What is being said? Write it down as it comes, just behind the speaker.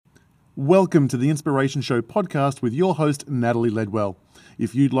Welcome to the Inspiration Show podcast with your host, Natalie Ledwell.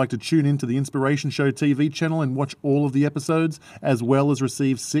 If you'd like to tune into the Inspiration Show TV channel and watch all of the episodes, as well as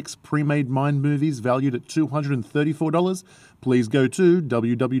receive 6 pre-made mind movies valued at $234, please go to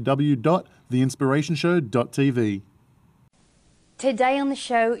www.theinspirationshow.tv. Today on the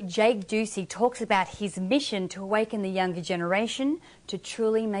show, Jake Ducey talks about his mission to awaken the younger generation to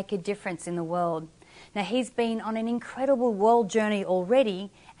truly make a difference in the world. Now, he's been on an incredible world journey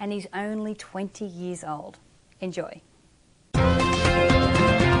already, and he's only 20 years old. Enjoy.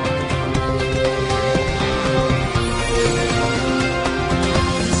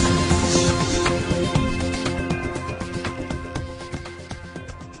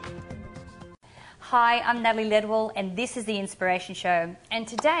 Hi, I'm Natalie Ledwell, and this is The Inspiration Show. And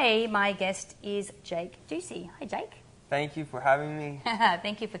today, my guest is Jake Ducey. Hi, Jake. Thank you for having me.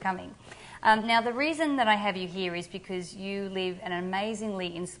 Thank you for coming. Now, the reason that I have you here is because you live an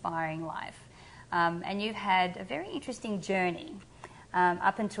amazingly inspiring life. And you've had a very interesting journey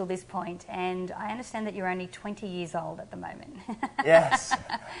up until this point. And I understand that you're only 20 years old at the moment. Yes.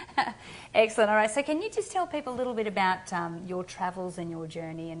 Excellent. All right. So can you just tell people a little bit about your travels and your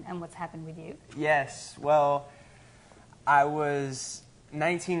journey and what's happened with you? Yes. Well, I was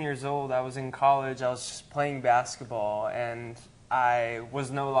 19 years old. I was in college. I was just playing basketball, and I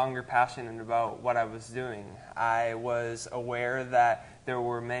was no longer passionate about what I was doing. I was aware that there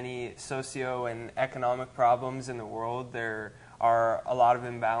were many socio and economic problems in the world. There are a lot of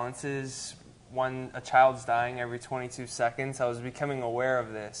imbalances. A child's dying every 22 seconds. I was becoming aware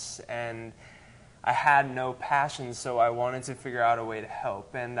of this, and I had no passion, so I wanted to figure out a way to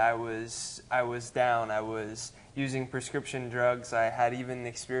help. And I was down. I was using prescription drugs. I had even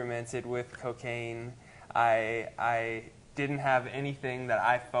experimented with cocaine. I didn't have anything that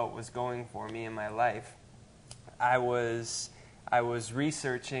I felt was going for me in my life. I was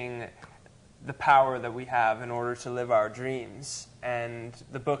researching the power that we have in order to live our dreams. And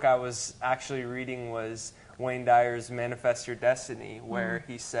the book I was actually reading was Wayne Dyer's Manifest Your Destiny, where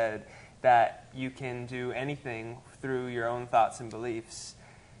he said that you can do anything through your own thoughts and beliefs.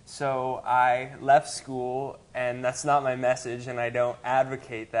 So I left school, and that's not my message, and I don't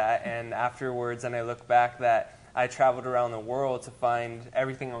advocate that. And afterwards, and I look back, that I traveled around the world to find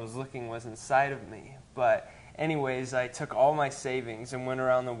everything I was looking was inside of me. But anyways, I took all my savings and went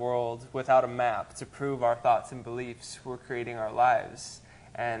around the world without a map to prove our thoughts and beliefs were creating our lives.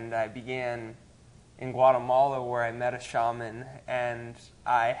 And I began in Guatemala, where I met a shaman, and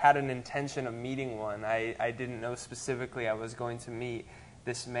I had an intention of meeting one. I didn't know specifically I was going to meet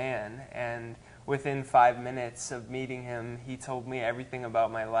this man, and within 5 minutes of meeting him, he told me everything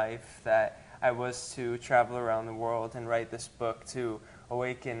about my life, that I was to travel around the world and write this book to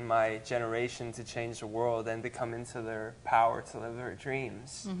awaken my generation to change the world and to come into their power to live their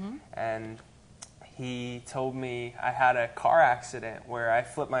dreams. And he told me I had a car accident where I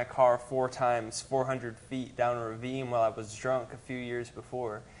flipped my car 4 times, 400 feet down a ravine while I was drunk a few years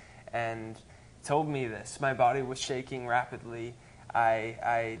before, and told me this. My body was shaking rapidly.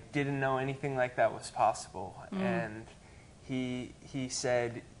 I didn't know anything like that was possible. And he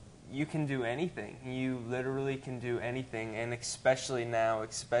said, you can do anything. You literally can do anything, and especially now,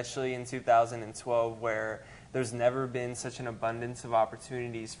 especially in 2012, where there's never been such an abundance of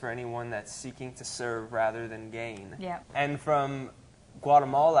opportunities for anyone that's seeking to serve rather than gain. Yeah. And from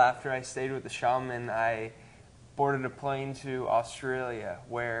Guatemala, after I stayed with the shaman, I boarded a plane to Australia,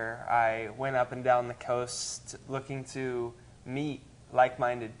 where I went up and down the coast looking to meet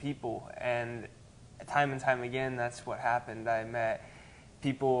like-minded people, and time again, that's what happened. I met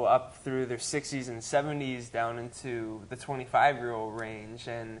people up through their 60s and 70s down into the 25-year-old range,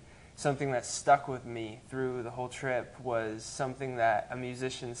 and something that stuck with me through the whole trip was something that a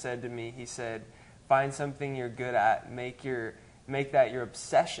musician said to me. He said, find something you're good at, make that your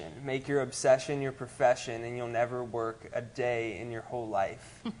obsession, make your obsession your profession, and you'll never work a day in your whole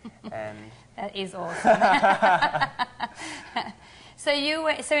life. And that is awesome. So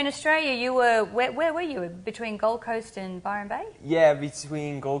in Australia, you were, where were you? Between Gold Coast and Byron Bay? Yeah,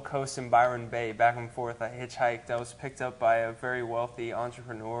 between Gold Coast and Byron Bay, back and forth. I hitchhiked. I was picked up by a very wealthy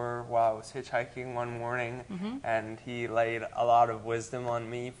entrepreneur while I was hitchhiking one morning, and he laid a lot of wisdom on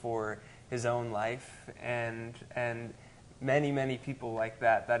me for his own life, and many people like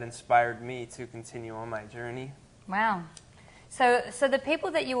that inspired me to continue on my journey. Wow. So the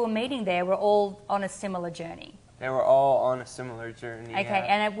people that you were meeting there were all on a similar journey? They were all on a similar journey. Okay,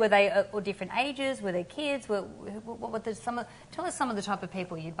 yeah. and were they all different ages? Were they kids? Tell us some of the type of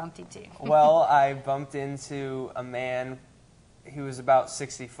people you bumped into. Well, I bumped into a man. He was about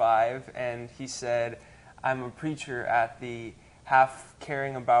 65, and he said, I'm a preacher at the half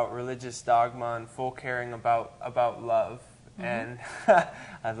caring about religious dogma and full caring about love. And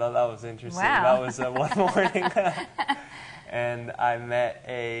I thought that was interesting. Wow. That was one morning. And I met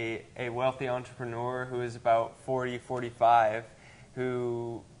a wealthy entrepreneur who was about 40, 45,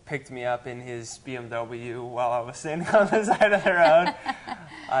 who picked me up in his BMW while I was standing on the side of the road.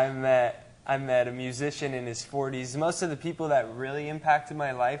 I met a musician in his 40s. Most of the people that really impacted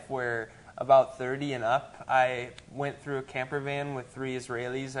my life were about 30 and up. I went through a camper van with 3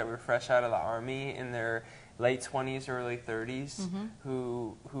 Israelis that were fresh out of the army in their late 20s, early 30s,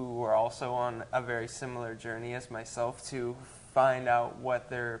 who were also on a very similar journey as myself to find out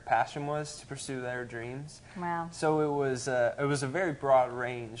what their passion was, to pursue their dreams. Wow. So it was a very broad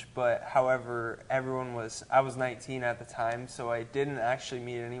range, but however, I was 19 at the time, so I didn't actually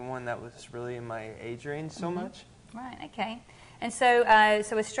meet anyone that was really in my age range so much. Right, okay. And so,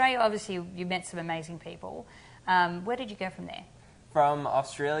 so Australia, obviously you met some amazing people. Where did you go from there? From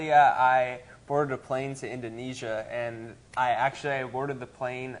Australia, I boarded a plane to Indonesia, and I boarded the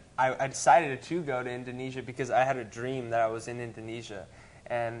plane. I decided to go to Indonesia because I had a dream that I was in Indonesia,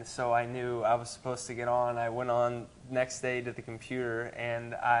 and so I knew I was supposed to get on. I went on next day to the computer,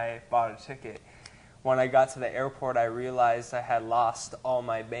 and I bought a ticket. When I got to the airport, I realized I had lost all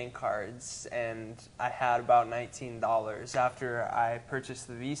my bank cards, and I had about $19 after I purchased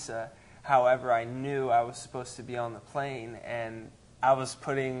the visa. However, I knew I was supposed to be on the plane, and I was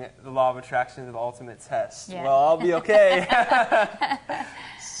putting the law of attraction to the ultimate test. Yeah. Well, I'll be okay.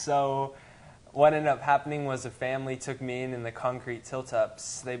 So what ended up happening was a family took me in the concrete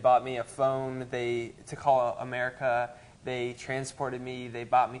tilt-ups. They bought me a phone to call America. They transported me. They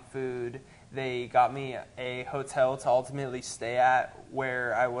bought me food. They got me a hotel to ultimately stay at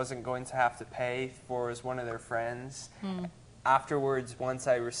where I wasn't going to have to pay for as one of their friends. Afterwards, once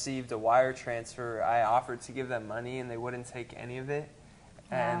I received a wire transfer, I offered to give them money, and they wouldn't take any of it.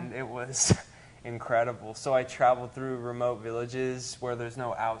 And it was incredible. So I traveled through remote villages where there's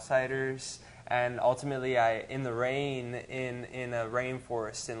no outsiders. And ultimately, in the rain, in a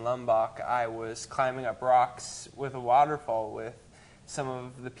rainforest in Lombok, I was climbing up rocks with a waterfall with some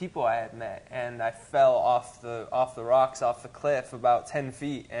of the people I had met, and I fell off the rocks, off the cliff, about 10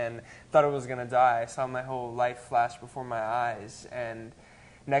 feet, and thought I was going to die. I saw my whole life flash before my eyes, and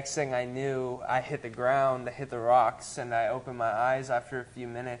next thing I knew, I hit the ground, I hit the rocks, and I opened my eyes after a few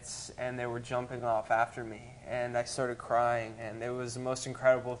minutes, and they were jumping off after me, and I started crying, and it was the most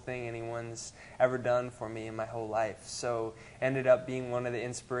incredible thing anyone's ever done for me in my whole life. So ended up being one of the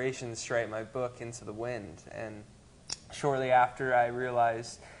inspirations to write my book, Into the Wind. And shortly after, I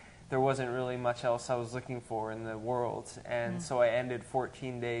realized there wasn't really much else I was looking for in the world, and so I ended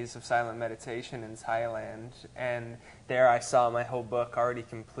 14 days of silent meditation in Thailand, and there I saw my whole book already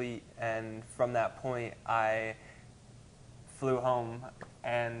complete, and from that point I flew home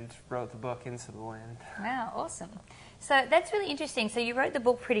and wrote the book Into the Wind. Wow, awesome. So that's really interesting. So you wrote the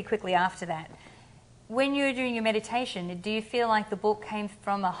book pretty quickly after that. When you were doing your meditation, do you feel like the book came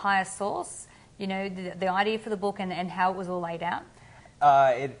from a higher source? You know, the idea for the book and how it was all laid out?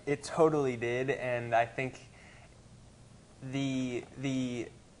 It totally did, and I think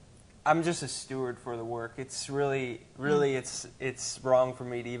I'm just a steward for the work. It's really it's wrong for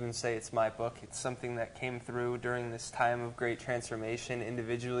me to even say it's my book. It's something that came through during this time of great transformation,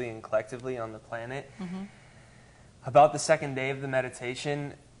 individually and collectively on the planet. About the second day of the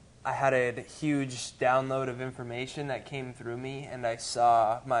meditation, I had a huge download of information that came through me, and I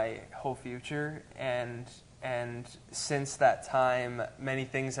saw my whole future, and since that time, many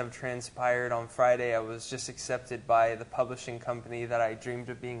things have transpired. On Friday, I was just accepted by the publishing company that I dreamed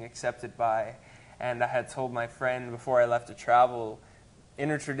of being accepted by, and I had told my friend before I left to travel,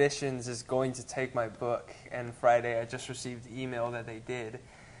 Inner Traditions is going to take my book, and Friday I just received the email that they did.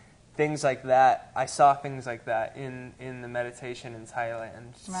 Things like that, I saw things like that in the meditation in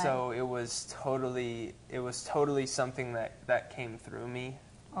Thailand. Right. So it was totally something that came through me.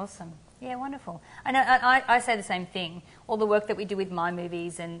 Awesome. Yeah, wonderful. I know I say the same thing. All the work that we do with my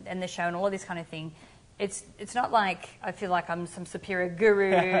movies and the show and all of this kind of thing, it's not like I feel like I'm some superior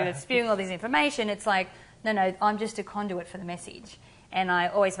guru that's spewing all this information. It's like, no, I'm just a conduit for the message. And I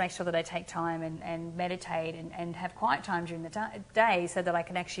always make sure that I take time and meditate and have quiet time during the day so that I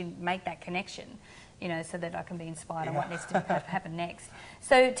can actually make that connection, you know, so that I can be inspired on what needs to happen next.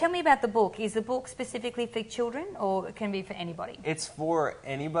 So tell me about the book. Is the book specifically for children, or it can be for anybody? It's for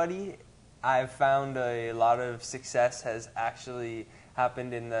anybody. I've found a lot of success has actually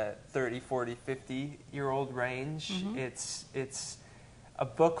happened in the 30, 40, 50-year-old range. It's a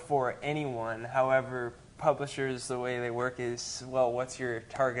book for anyone. However, publishers, the way they work is, well, what's your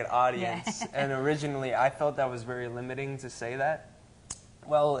target audience? And originally I felt that was very limiting to say that.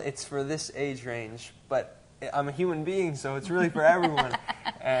 Well, it's for this age range, but I'm a human being, so it's really for everyone.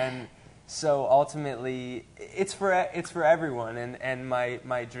 And so ultimately, it's for everyone, and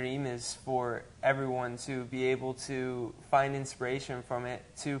my dream is for everyone to be able to find inspiration from it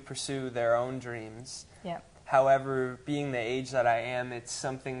to pursue their own dreams. Yeah. However, being the age that I am, it's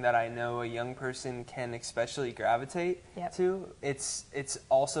something that I know a young person can especially gravitate to. It's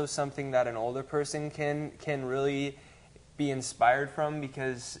also something that an older person can really be inspired from,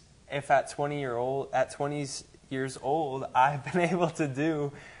 because if at 20 years old, I've been able to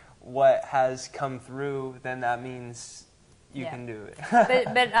do what has come through, then that means you can do it.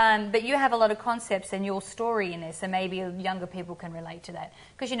 but you have a lot of concepts and your story in there, so maybe younger people can relate to that.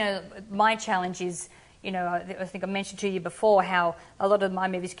 Because, my challenge is, I think I mentioned to you before how a lot of my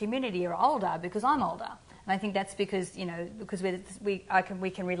movies community are older because I'm older. And I think that's because, because we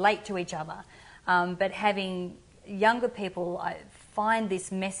can relate to each other. But having younger people find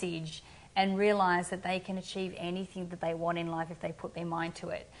this message and realise that they can achieve anything that they want in life if they put their mind to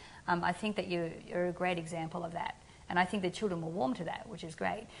it. I think that you're a great example of that. And I think the children will warm to that, which is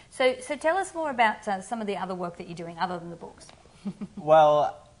great. So tell us more about some of the other work that you're doing other than the books.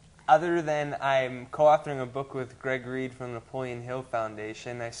 Well, other than I'm co-authoring a book with Greg Reed from Napoleon Hill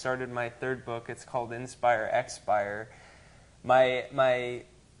Foundation, I started my third book. It's called Inspire, Expire. My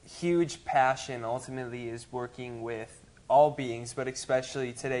huge passion ultimately is working with all beings, but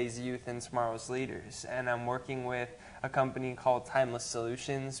especially today's youth and tomorrow's leaders. And I'm working with a company called Timeless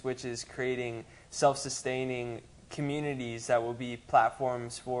Solutions, which is creating self-sustaining communities that will be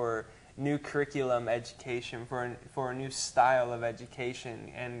platforms for new curriculum education, for a new style of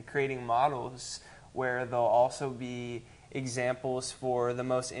education, and creating models where there'll also be examples for the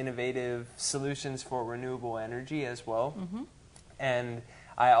most innovative solutions for renewable energy as well. Mm-hmm. And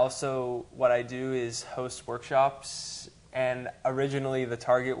I also, what I do is host workshops, and originally the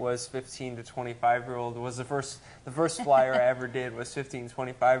target was 15 to 25-year-old. Was the first flyer I ever did was 15 to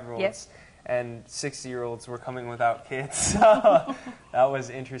 25-year-olds. Yep. And 60-year-olds were coming without kids, so that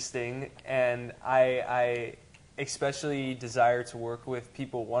was interesting. And I especially desire to work with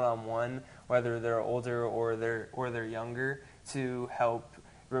people one-on-one, whether they're older or they're younger, to help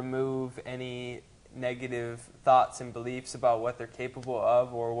remove any negative thoughts and beliefs about what they're capable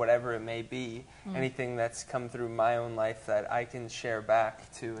of, or whatever it may be. Anything that's come through my own life that I can share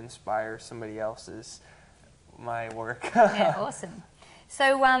back to inspire somebody else's my work. Yeah, awesome.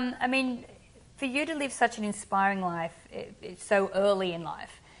 So, I mean, for you to live such an inspiring life so early in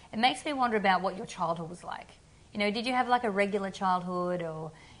life, it makes me wonder about what your childhood was like. Did you have like a regular childhood,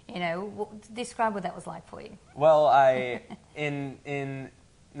 or, describe what that was like for you? Well, in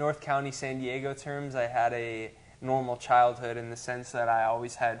North County, San Diego terms, I had a normal childhood in the sense that I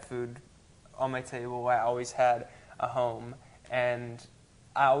always had food on my table, I always had a home, and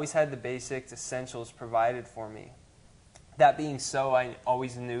I always had the basic essentials provided for me. That being so, I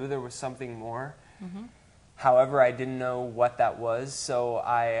always knew there was something more. Mm-hmm. However, I didn't know what that was, so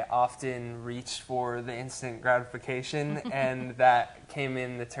I often reached for the instant gratification, and that came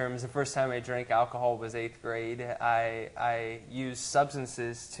in the terms, the first time I drank alcohol was 8th grade. I used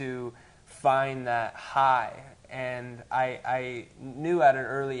substances to find that high, and I knew at an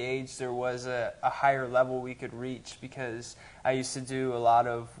early age there was a higher level we could reach, because I used to do a lot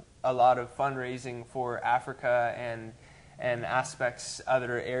of fundraising for Africa and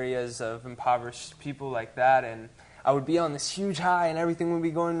other areas of impoverished people like that, and I would be on this huge high and everything would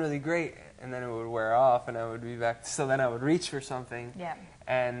be going really great, and then it would wear off and I would be back, so then I would reach for something. Yeah.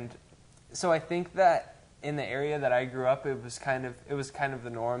 And so I think that in the area that I grew up, it was kind of the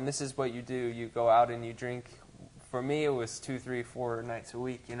norm. This is what you do. You go out and you drink. For me, it was 2, 3, 4 nights a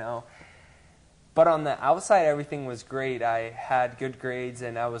week, But on the outside, everything was great. I had good grades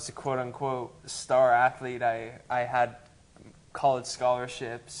and I was a quote-unquote star athlete. I had college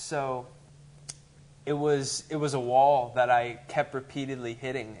scholarships, so it was a wall that I kept repeatedly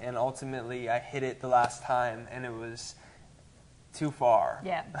hitting, and ultimately I hit it the last time and it was too far.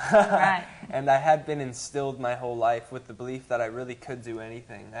 Yeah, right. And I had been instilled my whole life with the belief that I really could do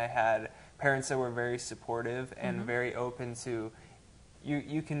anything. I had parents that were very supportive and very open to,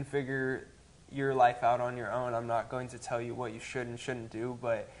 you can figure your life out on your own. I'm not going to tell you what you should and shouldn't do,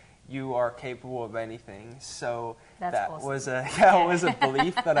 but you are capable of anything. So that awesome. was a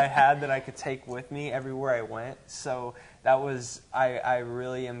belief that I had that I could take with me everywhere I went. So that was, I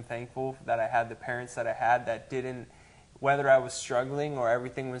really am thankful that I had the parents that I had that didn't, whether I was struggling or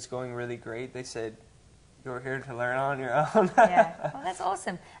everything was going really great, they said, you're here to learn on your own. Yeah, well, that's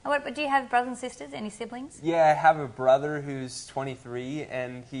awesome. And what, do you have brothers and sisters? Any siblings? Yeah, I have a brother who's 23,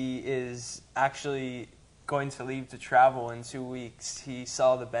 and he is actually going to leave to travel in 2 weeks. He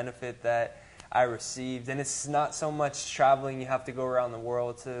saw the benefit that I received, and it's not so much traveling. You have to go around the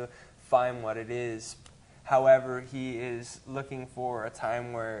world to find what it is. However, he is looking for a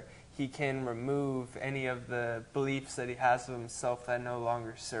time where he can remove any of the beliefs that he has of himself that no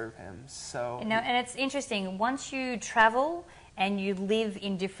longer serve him. So, You know, and it's interesting. Once you travel and you live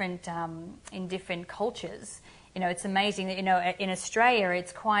in different cultures, you know, it's amazing that, you know, in Australia,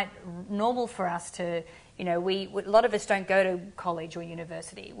 it's quite normal for us to, you know, a lot of us don't go to college or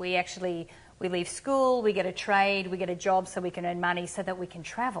university. We leave school, we get a trade, we get a job so we can earn money so that we can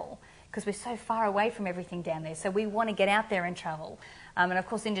travel, because we're so far away from everything down there. So we want to get out there and travel. And of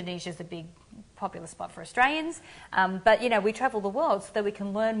course, Indonesia is a big popular spot for Australians. But, you know, we travel the world so that we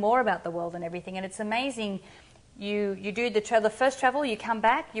can learn more about the world and everything. And it's amazing. You do the first travel, you come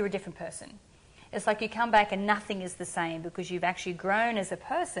back, you're a different person. It's like you come back and nothing is the same, because you've actually grown as a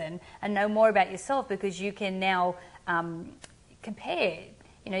person and know more about yourself, because you can now compare.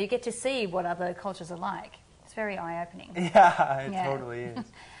 You know, you get to see what other cultures are like. It's very eye-opening. yeah, it totally is.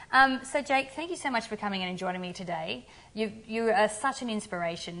 So, Jake, thank you so much for coming in and joining me today. You are such an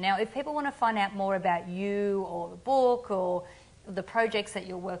inspiration. Now, if people want to find out more about you or the book or the projects that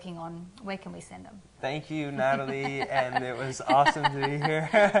you're working on, where can we send them? Thank you, Natalie, and it was awesome to be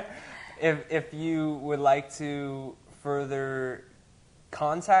here. If you would like to further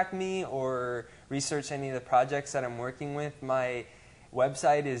contact me or research any of the projects that I'm working with, my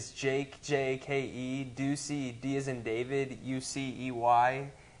website is Jake, J-A-K-E, Ducey, D as in David,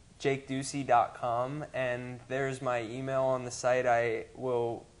 U-C-E-Y, jakeducey.com, and there's my email on the site. I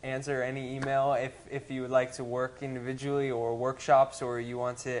will answer any email if you would like to work individually or workshops, or you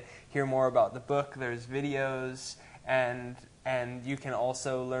want to hear more about the book. There's videos, and you can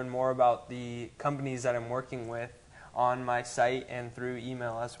also learn more about the companies that I'm working with on my site and through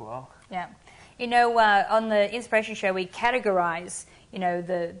email as well. Yeah. You know, on the Inspiration Show, we categorize, you know,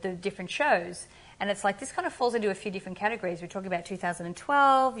 the different shows. And it's like this kind of falls into a few different categories. We're talking about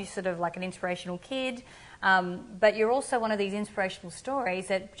 2012, you're sort of like an inspirational kid, but you're also one of these inspirational stories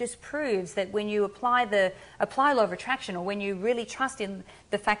that just proves that when you apply law of attraction, or when you really trust in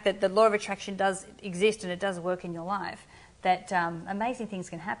the fact that the law of attraction does exist and it does work in your life, that amazing things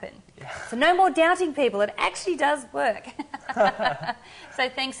can happen. Yeah. So no more doubting people, it actually does work. So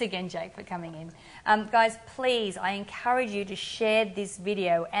thanks again, Jake, for coming in. Guys, please, I encourage you to share this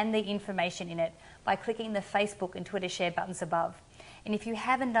video and the information in it by clicking the Facebook and Twitter share buttons above. And if you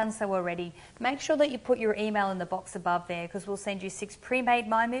haven't done so already, make sure that you put your email in the box above there, because we'll send you 6 pre-made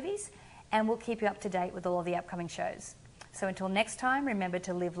mind movies and we'll keep you up to date with all of the upcoming shows. So until next time, remember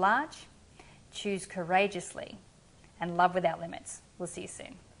to live large, choose courageously, and love without limits. We'll see you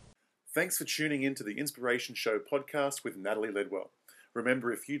soon. Thanks for tuning in to the Inspiration Show podcast with Natalie Ledwell.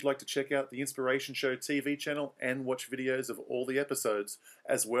 Remember, if you'd like to check out the Inspiration Show TV channel and watch videos of all the episodes,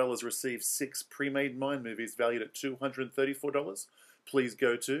 as well as receive 6 pre-made mind movies valued at $234, please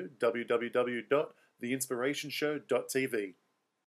go to www.theinspirationshow.tv.